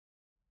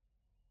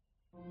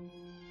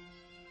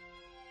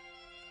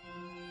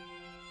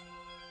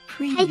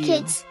Hey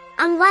kids,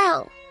 I'm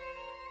Whale.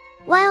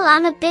 Well,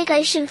 I'm a big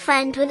ocean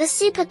friend with a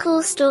super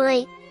cool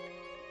story.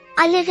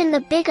 I live in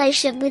the big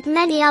ocean with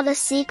many other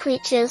sea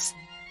creatures.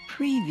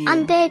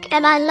 I'm big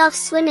and I love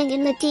swimming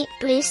in the deep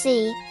blue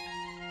sea.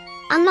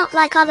 I'm not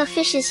like other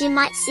fishes you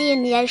might see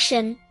in the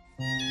ocean.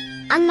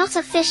 I'm not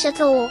a fish at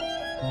all.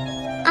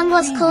 I'm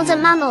what's called a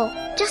mammal,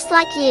 just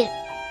like you.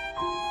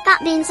 That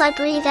means I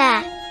breathe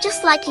air,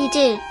 just like you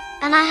do,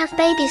 and I have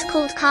babies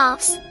called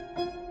calves.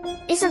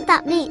 Isn't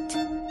that neat?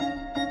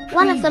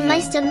 One of the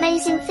most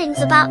amazing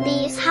things about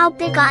me is how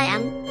big I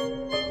am.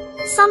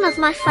 Some of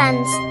my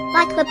friends,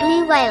 like the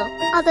blue whale,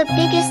 are the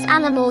biggest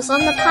animals on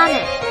the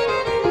planet.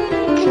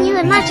 Can you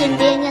imagine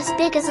being as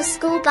big as a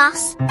school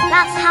bus?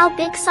 That's how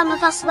big some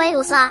of us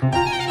whales are.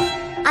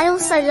 I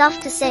also love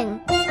to sing.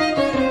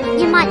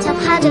 You might have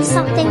heard of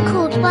something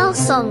called whale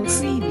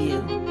songs.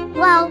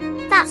 Well,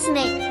 that's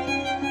me.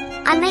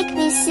 I make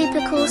these super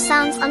cool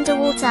sounds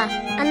underwater,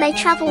 and they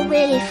travel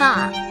really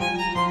far.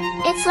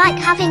 It's like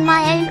having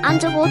my own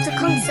underwater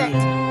concert.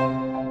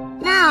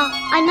 Now,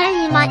 I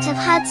know you might have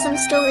heard some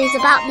stories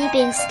about me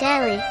being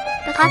scary,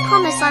 but I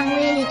promise I'm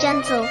really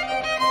gentle.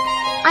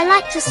 I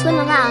like to swim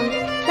around,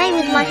 play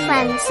with my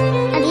friends,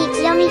 and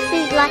eat yummy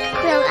food like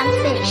krill and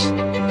fish.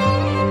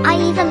 I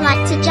even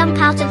like to jump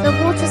out of the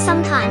water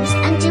sometimes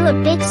and do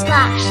a big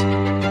splash.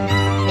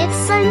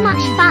 It's so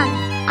much fun.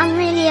 I'm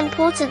really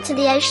important to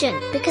the ocean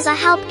because I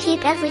help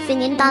keep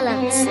everything in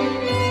balance.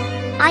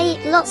 I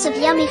eat lots of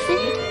yummy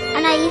food,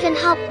 and I even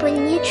help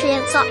bring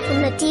nutrients up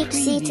from the deep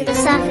sea to the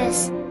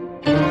surface.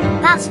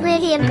 That's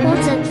really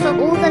important for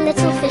all the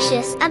little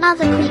fishes and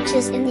other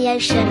creatures in the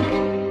ocean.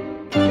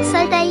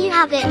 So there you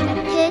have it,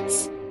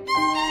 kids.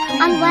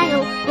 I'm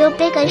Whale, your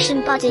big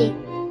ocean buddy.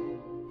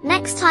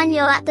 Next time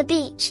you're at the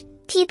beach,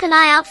 keep an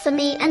eye out for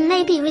me and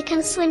maybe we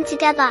can swim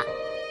together.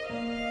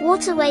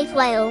 Water Wave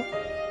Whale.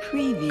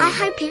 I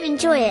hope you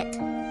enjoy it.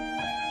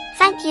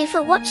 Thank you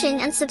for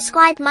watching and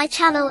subscribe my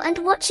channel and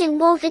watching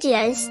more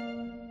videos.